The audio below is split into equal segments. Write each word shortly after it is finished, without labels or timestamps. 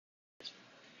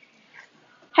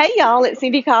Hey y'all, it's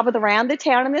Cindy Cobb with Around the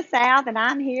Town in the South, and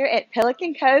I'm here at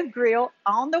Pelican Cove Grill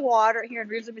on the water here in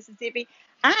Ridgeland, Mississippi.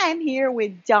 I'm here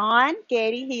with Don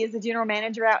Getty. He is the general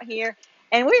manager out here,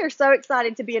 and we are so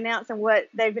excited to be announcing what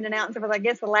they've been announcing for, I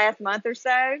guess, the last month or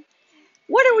so.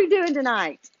 What are we doing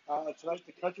tonight? Tonight,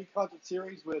 the Country Concert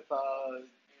Series with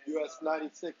US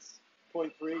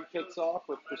 96.3 kicks off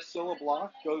with Priscilla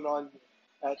Block going on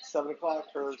at 7 o'clock.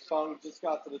 Her song just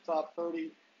got to the top 30.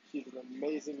 She's an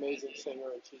amazing, amazing singer,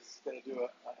 and she's going to do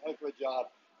a heck of a job,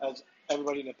 as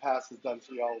everybody in the past has done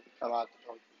for y'all to come out to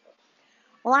join people.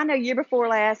 Well, I know year before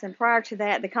last and prior to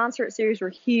that, the concert series were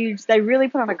huge. They really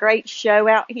put on a great show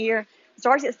out here. It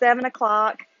starts at 7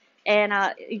 o'clock, and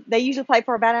they usually play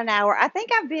for about an hour. I think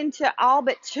I've been to all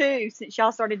but two since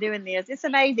y'all started doing this. It's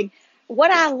amazing.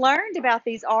 What I learned about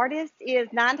these artists is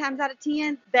 9 times out of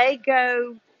 10, they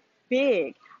go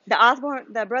big.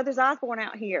 The brothers Osborne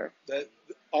out here.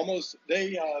 I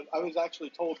was actually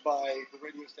told by the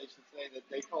radio station today that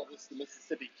they call this the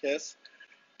Mississippi Kiss.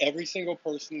 Every single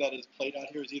person that has played out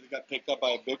here has either got picked up by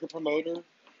a bigger promoter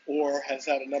or has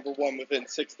had a number one within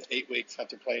 6 to 8 weeks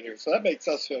after playing here. So that makes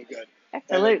us feel good.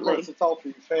 Absolutely. And of course, it's all for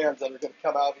you fans that are going to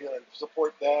come out here and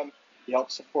support them. You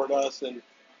help support us. And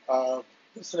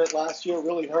missing it last year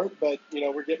really hurt, but,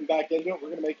 we're getting back into it. We're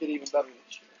going to make it even better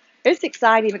this year. It's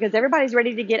exciting because everybody's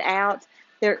ready to get out.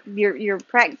 You're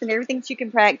practicing everything that you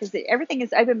can practice. Everything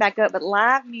is open back up, but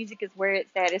live music is where it's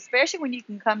at, especially when you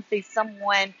can come see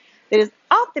someone that is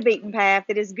off the beaten path,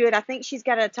 that is good. I think she's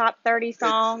got a top 30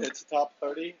 song. It's a top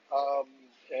 30,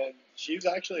 and she's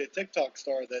actually a TikTok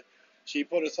star that she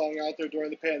put a song out there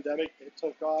during the pandemic. It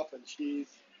took off, and she's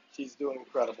doing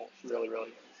incredible. She really, really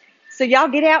is. So y'all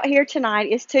get out here tonight.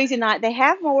 It's Tuesday night. They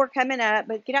have more coming up,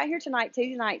 but get out here tonight,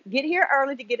 Tuesday night. Get here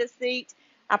early to get a seat.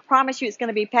 I promise you it's going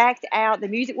to be packed out. The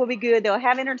music will be good. They'll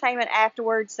have entertainment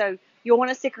afterwards, so you'll want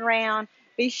to stick around.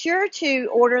 Be sure to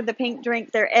order the pink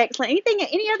drinks. They're excellent.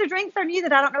 Any other drinks are new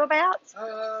that I don't know about?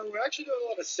 We're actually doing a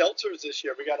lot of seltzers this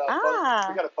year. We got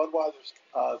a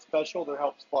Budweiser special. They're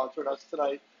help sponsoring us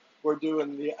tonight. We're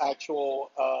doing the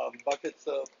actual buckets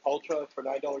of Ultra for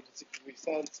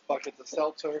 $9.63, buckets of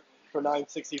seltzer for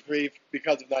 $9.63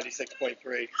 because of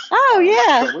 96.3. Oh,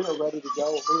 yeah. So we are ready to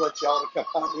go. We let y'all to come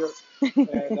out here,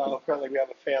 and apparently we have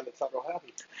a fan that's not real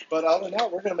happy. But other than that,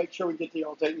 we're going to make sure we get to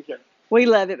y'all taken care of. We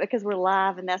love it because we're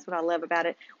live, and that's what I love about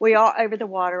it. We are over the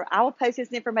water. I will post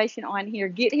this information on here.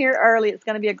 Get here early. It's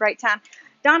going to be a great time.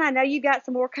 Don, I know you got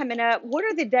some more coming up. What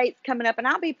are the dates coming up? And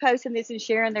I'll be posting this and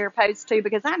sharing their posts too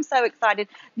because I'm so excited.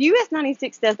 US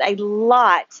 96 does a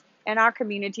lot in our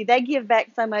community. They give back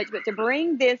so much, but to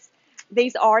bring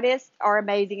these artists are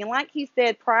amazing. And like he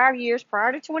said, prior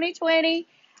to 2020,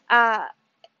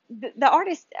 the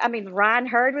artist, Ryan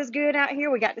Hurd was good out here.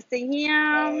 We got to see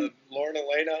him. Lauren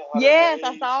Elena. Yes,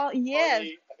 I saw. Yes.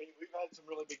 We've had some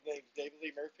really big names. David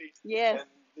Lee Murphy. Yes. And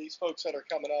these folks that are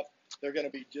coming up, they're going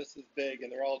to be just as big, and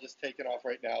they're all just taking off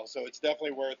right now. So it's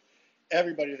definitely worth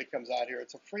everybody that comes out here.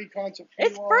 It's a free concert.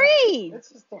 It's free. It's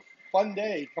just a fun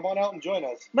day. Come on out and join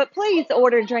us. But please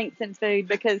order drinks and food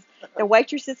because the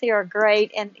waitresses here are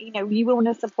great, and you want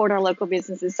to support our local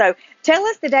businesses. So tell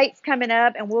us the dates coming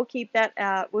up, and we'll keep that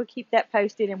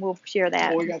posted, and we'll share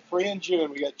that. Well, we got 3 in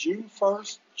June. We got June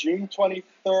 1st, June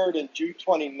 23rd, and June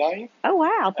 29th. Oh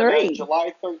wow, 3. And then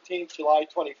July 13th, July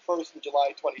 21st, and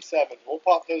July 27th. We'll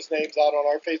pop those names out on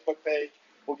our Facebook page.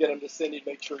 We'll get them to Cindy to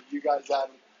make sure you guys have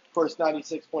them. Of course,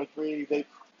 96.3. They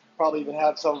probably even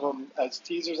have some of them as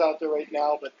teasers out there right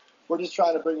now, but we're just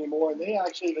trying to bring you more. And they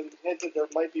actually even hinted there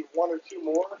might be 1 or 2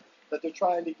 more that they're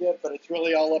trying to get, but it's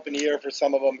really all up in the air for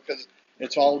some of them because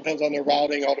it all depends on their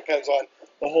routing, all depends on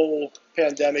the whole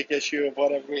pandemic issue of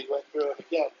whatever we went through. And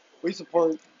again, we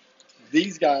support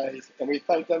these guys, and we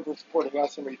thank them for supporting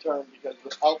us in return because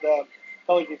without them,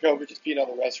 Pelican Cove would just be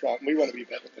another restaurant, and we want to be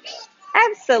better than that.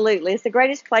 Absolutely. It's the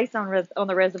greatest place on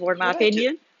the reservoir, in my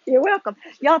opinion. You're welcome.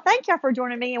 Y'all, thank y'all for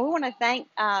joining me, and we want to thank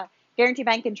Guaranty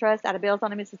Bank and Trust out of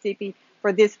Belzoni, Mississippi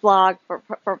for this vlog, for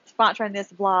sponsoring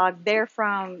this vlog. They're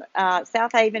from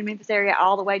South Haven, Memphis area,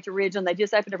 all the way to Ridgeland. They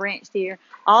just opened a branch here,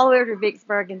 all the way to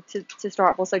Vicksburg and to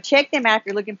Starkville. So check them out if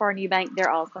you're looking for a new bank.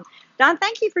 They're awesome. Don,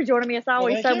 thank you for joining me. It's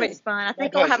always so much fun. I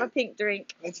think we'll have a pink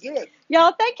drink. Let's do it.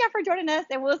 Y'all, thank y'all for joining us,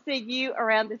 and we'll see you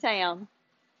around the town.